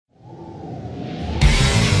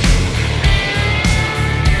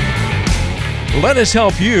Let us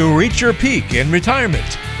help you reach your peak in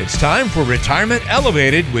retirement. It's time for Retirement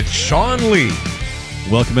Elevated with Sean Lee.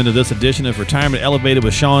 Welcome into this edition of Retirement Elevated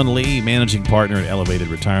with Sean Lee, managing partner at Elevated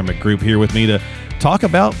Retirement Group, here with me to talk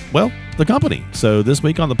about, well, the company. So this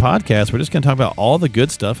week on the podcast, we're just going to talk about all the good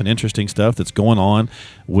stuff and interesting stuff that's going on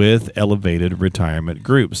with Elevated Retirement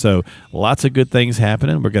Group. So lots of good things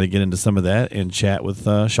happening. We're going to get into some of that and chat with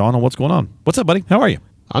Sean on what's going on. What's up, buddy? How are you?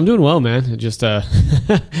 I'm doing well, man. Just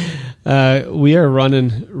we are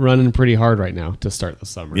running pretty hard right now to start the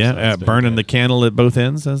summer. Yeah, so burning the candle at both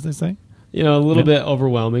ends, as they say. You know, a little bit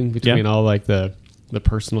overwhelming between all like the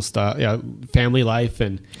personal stuff, family life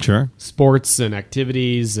and sports and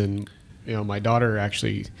activities. And, you know, my daughter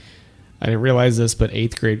actually, I didn't realize this, but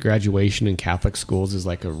 8th grade graduation in Catholic schools is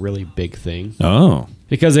like a really big thing. Oh.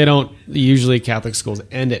 Because they don't, usually Catholic schools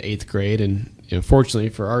end at 8th grade. And, you know, fortunately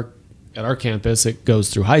at our campus, it goes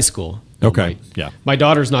through high school. Okay. My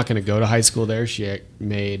daughter's not going to go to high school there. She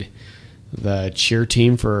made the cheer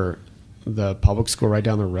team for the public school right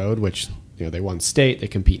down the road, which, you know, they won state, they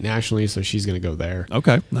compete nationally, so she's going to go there.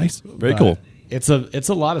 Okay, nice, very cool. It's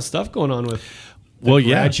a lot of stuff going on with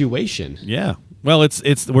graduation. Yeah. Well,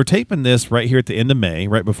 it's we're taping this right here at the end of May,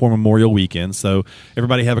 right before Memorial Weekend. So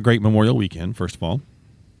everybody have a great Memorial Weekend, first of all,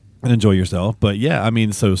 and enjoy yourself. But yeah, I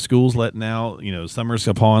mean, so school's letting out, you know, summer's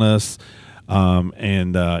upon us.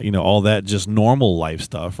 You know, all that just normal life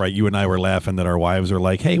stuff, right? You and I were laughing that our wives are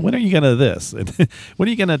like, "Hey, when are you gonna this? When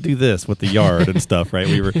are you gonna do this with the yard and stuff?" Right?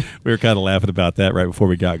 We were kind of laughing about that right before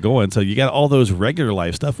we got going. So you got all those regular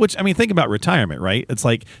life stuff, which, I mean, think about retirement, right? It's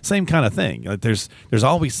like same kind of thing. Like there's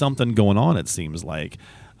always something going on, it seems like,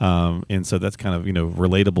 and so that's kind of, you know,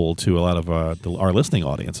 relatable to a lot of our listening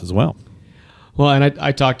audience as well. Well, and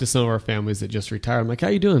I talked to some of our families that just retired. I'm like, "How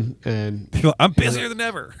you doing?" And I'm busier than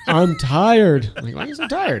ever. I'm tired. I'm like, "Why are you so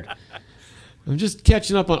tired?" I'm just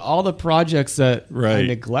catching up on all the projects that I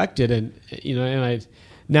neglected, and you know, and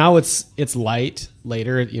now it's light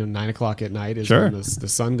later. You know, 9:00 at night is when the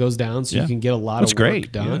sun goes down, so you can get a lot of work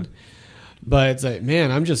done. Yeah. But it's like,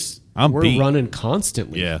 man, we're running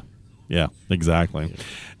constantly. Yeah, exactly.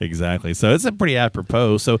 So it's a pretty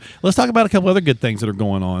apropos. So let's talk about a couple other good things that are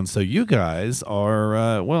going on. So you guys are,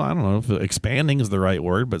 I don't know if expanding is the right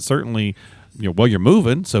word, but certainly, you know, you're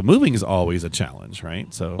moving. So moving is always a challenge,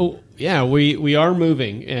 right? So we are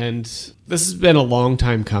moving, and this has been a long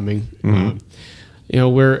time coming. Mm-hmm. You know,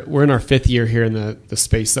 we're in our 5th year here in the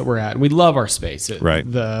space that we're at, and we love our space. Right.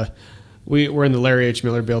 We're in the Larry H.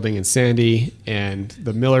 Miller building in Sandy, and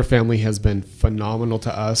the Miller family has been phenomenal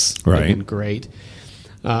to us. Right. They've been great.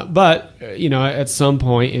 But, you know, at some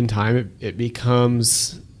point in time, it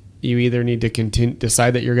becomes you either need to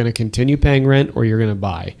decide that you're going to continue paying rent or you're going to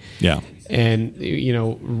buy. Yeah. And, you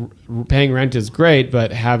know, paying rent is great,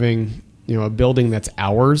 but having, you know, a building that's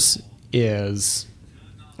ours is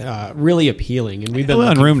really appealing. And we've been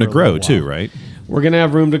on room to grow too, right? We're going to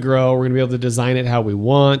have room to grow. We're going to be able to design it how we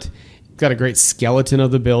want. Got a great skeleton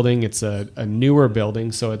of the building. It's a newer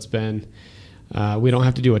building, so it's been we don't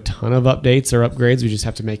have to do a ton of updates or upgrades. We just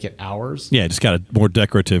have to make it ours. Yeah, just got more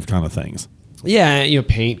decorative kind of things. Yeah, you know,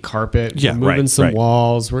 paint, carpet, moving some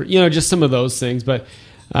walls. We're, you know, just some of those things. But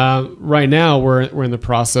right now we're in the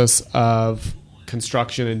process of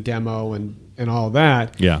construction and demo and all of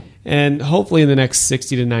that. Yeah. And hopefully in the next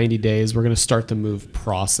 60 to 90 days we're going to start the move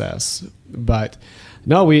process. But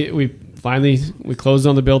no, we closed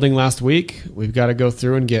on the building last week. We've got to go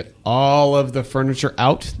through and get all of the furniture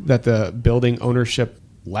out that the building ownership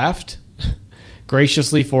left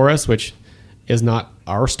graciously for us, which is not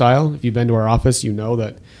our style. If you've been to our office, you know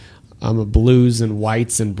that I'm a blues and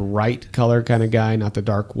whites and bright color kind of guy, not the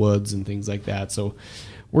dark woods and things like that. So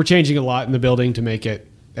we're changing a lot in the building to make it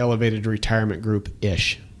Elevated Retirement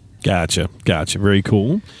Group-ish. Gotcha. Very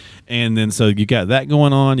cool. And then so you got that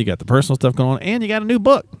going on, you got the personal stuff going on, and you got a new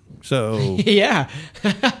book. So yeah,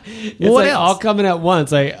 it's what else? All coming at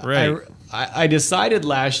once. I decided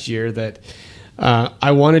last year that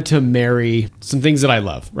I wanted to marry some things that I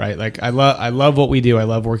love. Right, like I love what we do. I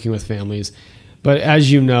love working with families, but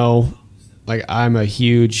as you know, like I'm a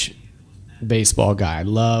huge baseball guy. I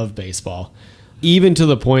love baseball, even to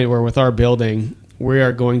the point where with our building,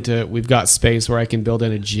 we've got space where I can build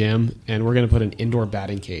in a gym, and we're going to put an indoor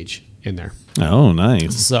batting cage in there. Oh,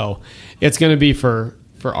 nice. So it's going to be for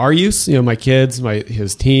our use, you know, my kids,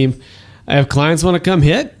 his team. I have clients want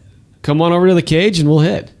to come on over to the cage and we'll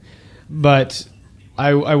hit. But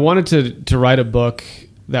I wanted to write a book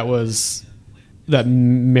that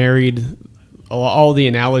married all the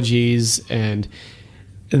analogies and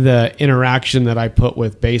the interaction that I put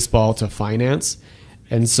with baseball to finance.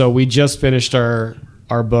 And so we just finished our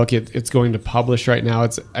our book. It's going to publish right now.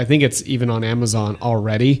 I think it's even on Amazon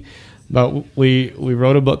already. But we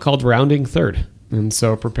wrote a book called Rounding Third. And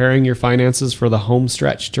so preparing your finances for the home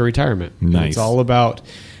stretch to retirement. Nice. And it's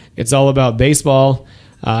all about baseball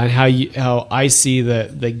and how I see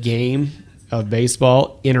the game of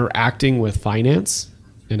baseball interacting with finance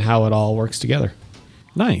and how it all works together.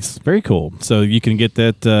 Nice. Very cool. So you can get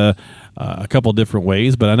that a couple different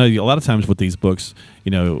ways, but I know a lot of times with these books,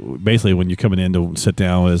 basically when you're coming in to sit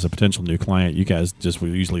down as a potential new client, you guys just will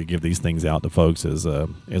usually give these things out to folks as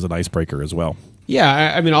an icebreaker as well.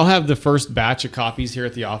 Yeah, I mean, I'll have the first batch of copies here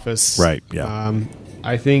at the office. Right, yeah.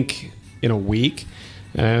 I think in a week.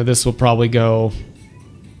 This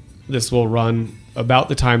will run about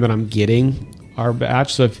the time that I'm getting our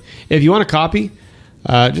batch. So if you want a copy,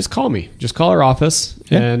 just call me. Just call our office,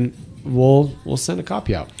 and we'll send a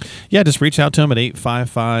copy out. Yeah, just reach out to them at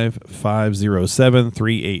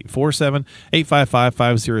 855-507-3847,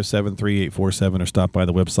 855-507-3847, or stop by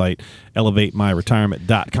the website,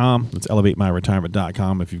 elevatemyretirement.com. It's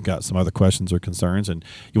elevatemyretirement.com if you've got some other questions or concerns and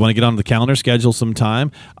you want to get on the calendar, schedule some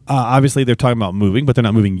time. Obviously, they're talking about moving, but they're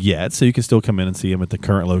not moving yet, so you can still come in and see them at the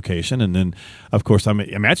current location. And then, of course, I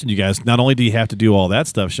imagine you guys, not only do you have to do all that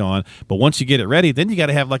stuff, Sean, but once you get it ready, then you got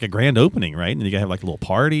to have like a grand opening, right? And you got to have like a little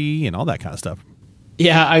party and all that kind of stuff.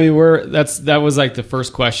 Yeah, I mean, that was like the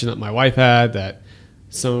first question that my wife had, that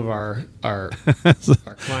some of our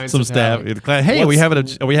clients, some staff, hey, are we having a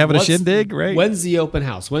shindig? Right? When's the open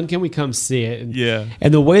house? When can we come see it?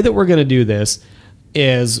 And the way that we're going to do this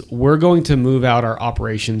is we're going to move out our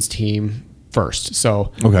operations team first.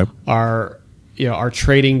 So our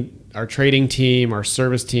trading team, our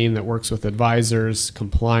service team that works with advisors,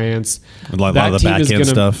 compliance, a lot of the back end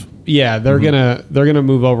stuff. Yeah, they're gonna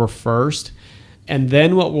move over first, and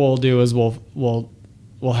then what we'll do is we'll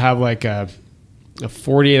have like a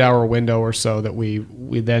 48-hour window or so that we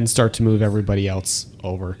then start to move everybody else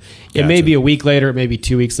over. It may be a week later, it may be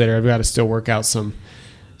 2 weeks later. I've got to still work out some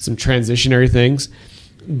transitionary things,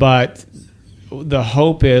 but the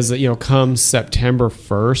hope is that come September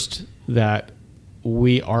 1st that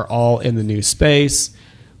we are all in the new space.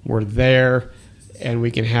 We're there, and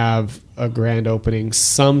we can have a grand opening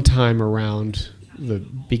sometime around the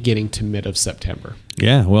beginning to mid of September.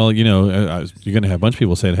 Yeah, well, you're going to have a bunch of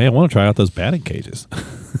people saying, hey, I want to try out those batting cages.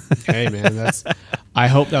 Hey, man, I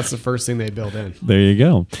hope that's the first thing they build in. There you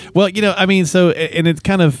go. Well, and it's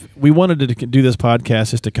kind of, we wanted to do this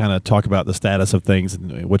podcast just to kind of talk about the status of things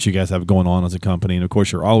and what you guys have going on as a company. And of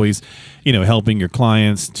course, you're always, helping your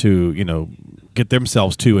clients to, get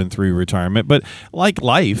themselves to and through retirement. But like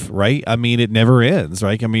life, right? I mean, it never ends,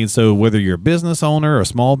 right? I mean, so whether you're a business owner, a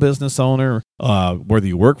small business owner, whether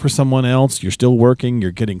you work for someone else, you're still working,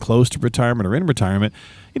 you're getting close to retirement or in retirement,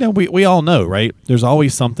 we all know, right? There's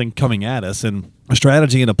always something coming at us, and a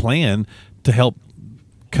strategy and a plan to help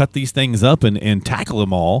cut these things up and tackle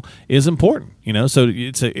them all is important, so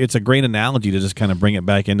it's a great analogy to just kind of bring it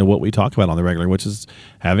back into what we talk about on the regular, which is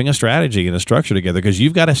having a strategy and a structure together, because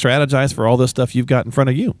you've got to strategize for all this stuff you've got in front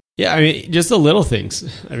of you. Yeah, I mean, just the little things.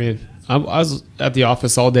 I mean, I was at the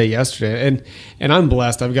office all day yesterday, and I'm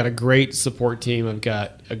blessed. I've got a great support team. I've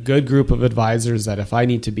got a good group of advisors that if I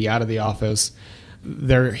need to be out of the office,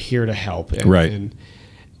 they're here to help. Right. And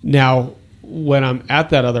now when I'm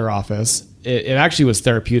at that other office, it actually was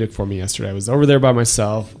therapeutic for me yesterday. I was over there by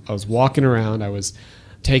myself. I was walking around. I was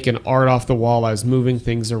taking art off the wall. I was moving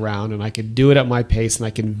things around, and I could do it at my pace, and I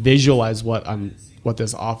can visualize what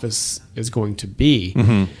this office is going to be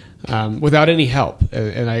without any help.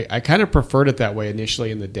 And I kind of preferred it that way initially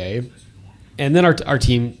in the day. And then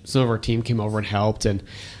some of our team came over and helped,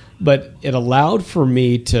 but it allowed for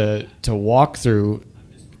me to walk through,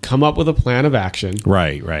 come up with a plan of action.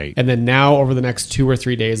 Right. And then now over the next 2 or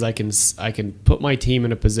 3 days, I can put my team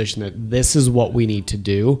in a position that this is what we need to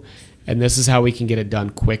do, and this is how we can get it done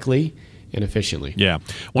quickly and efficiently. Yeah.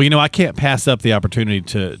 Well, I can't pass up the opportunity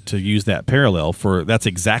to use that parallel for that's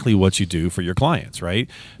exactly what you do for your clients, right?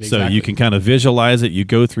 Exactly. So you can kind of visualize it. You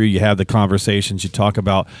go through, you have the conversations, you talk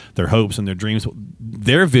about their hopes and their dreams,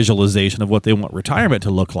 their visualization of what they want retirement to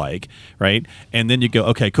look like, right? And then you go,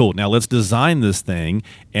 okay, cool. Now let's design this thing,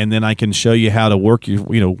 and then I can show you how to work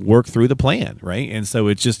through the plan, right? And so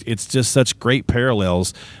it's just such great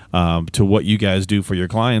parallels to what you guys do for your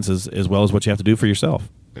clients as well as what you have to do for yourself.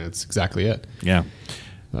 That's exactly it. Yeah.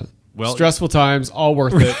 Well, stressful times, all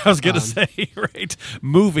worth it. I was going to say, right?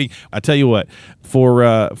 Moving. I tell you what,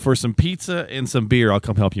 for some pizza and some beer, I'll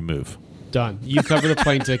come help you move. Done. You cover the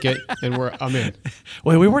plane ticket, and I'm in.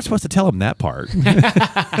 Well, we weren't supposed to tell him that part.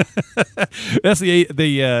 That's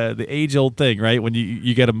the age old thing, right? When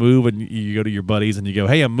you got to move and you go to your buddies and you go,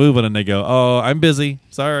 "Hey, I'm moving," and they go, "Oh, I'm busy.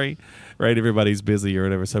 Sorry." Right? Everybody's busy or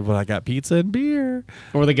whatever. So, well, I got pizza and beer.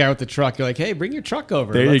 Or the guy with the truck. You're like, "Hey, bring your truck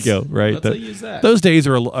over." There you go. Right? Let's use that. Those days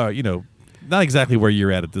are, not exactly where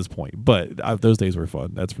you're at this point, but those days were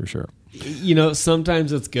fun. That's for sure.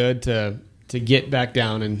 Sometimes it's good to get back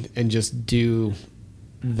down and just do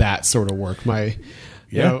that sort of work.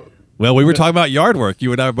 Well, we were talking about yard work.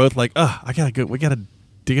 You and I were both like, I gotta go. We gotta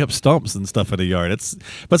dig up stumps and stuff in the yard.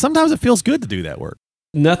 But sometimes it feels good to do that work.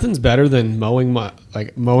 Nothing's better than mowing my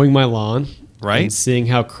lawn, right? And seeing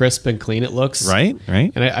how crisp and clean it looks, right.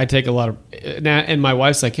 And I take a lot of, and my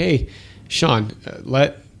wife's like, "Hey, Sean,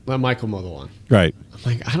 let Michael mow the lawn." Right. I'm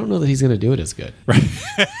like, I don't know that he's going to do it as good. Right.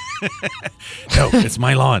 No, it's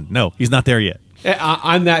my lawn. No, he's not there yet.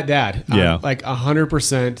 I'm that dad. Yeah. I'm like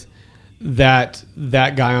 100% that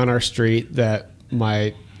guy on our street that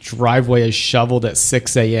my driveway is shoveled at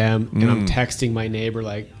 6 a.m. and I'm texting my neighbor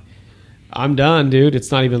like, "I'm done, dude.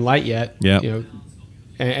 It's not even light yet." Yeah.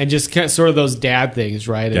 And just kind of sort of those dad things,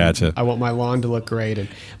 right? And gotcha. I want my lawn to look great, and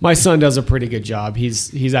my son does a pretty good job.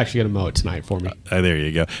 He's actually going to mow it tonight for me. There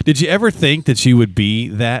you go. Did you ever think that you would be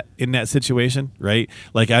in that situation, right?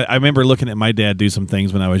 Like I remember looking at my dad do some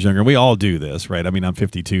things when I was younger. We all do this, right? I mean, I'm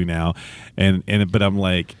 52 now, but I'm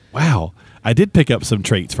like, wow. I did pick up some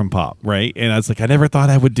traits from Pop, right? And I was like, I never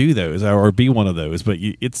thought I would do those or be one of those. But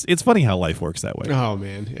it's funny how life works that way. Oh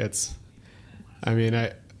man,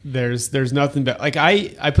 there's nothing but like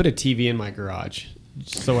I put a TV in my garage,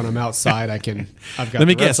 so when I'm outside I've got. Let me the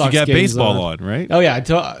Red guess, Sox you got games baseball on, right? Oh yeah,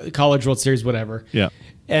 College World Series, whatever. Yeah,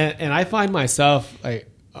 and I find myself like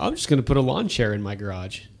I'm just going to put a lawn chair in my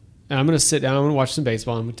garage. And I'm going to sit down. I'm going to watch some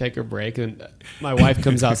baseball. I'm going to take a break. And my wife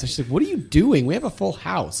comes out. So she's like, "What are you doing? We have a full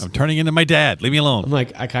house." I'm turning into my dad. Leave me alone. I'm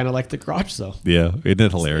like, I kind of like the garage, though. Yeah, isn't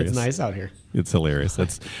it hilarious? It's nice out here. It's hilarious.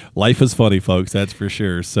 Life is funny, folks. That's for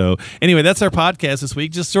sure. So anyway, that's our podcast this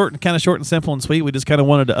week. Just short and simple and sweet. We just kind of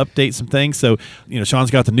wanted to update some things. So, Sean's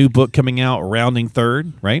got the new book coming out, Rounding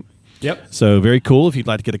Third, right? Yep. So very cool. If you'd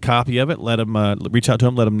like to get a copy of it, let him reach out to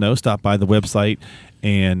him. Let him know. Stop by the website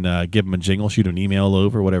and give him a jingle. Shoot an email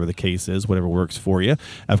over, whatever the case is, whatever works for you.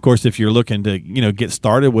 Of course, if you're looking to get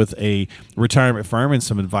started with a retirement firm and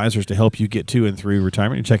some advisors to help you get to and through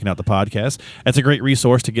retirement, you're checking out the podcast. That's a great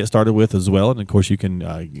resource to get started with as well. And of course, you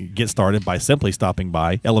can get started by simply stopping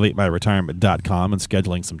by elevatemyretirement.com and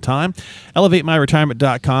scheduling some time.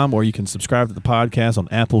 Elevatemyretirement.com, or you can subscribe to the podcast on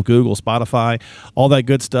Apple, Google, Spotify, all that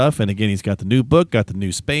good stuff. And again, he's got the new book, got the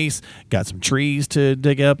new space, got some trees to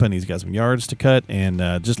dig up, and he's got some yards to cut. And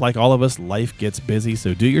just like all of us, life gets busy.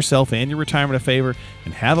 So do yourself and your retirement a favor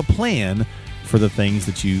and have a plan for the things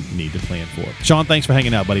that you need to plan for. Sean, thanks for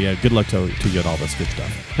hanging out, buddy. Good luck to you and all this good stuff.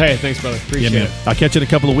 Hey, thanks, brother. Appreciate it. I'll catch you in a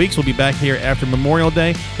couple of weeks. We'll be back here after Memorial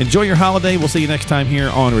Day. Enjoy your holiday. We'll see you next time here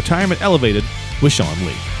on Retirement Elevated with Sean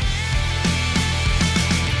Lee.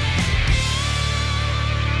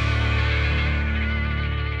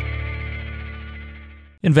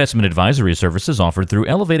 Investment advisory services offered through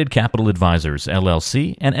Elevated Capital Advisors,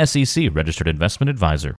 LLC, and SEC Registered Investment Advisor.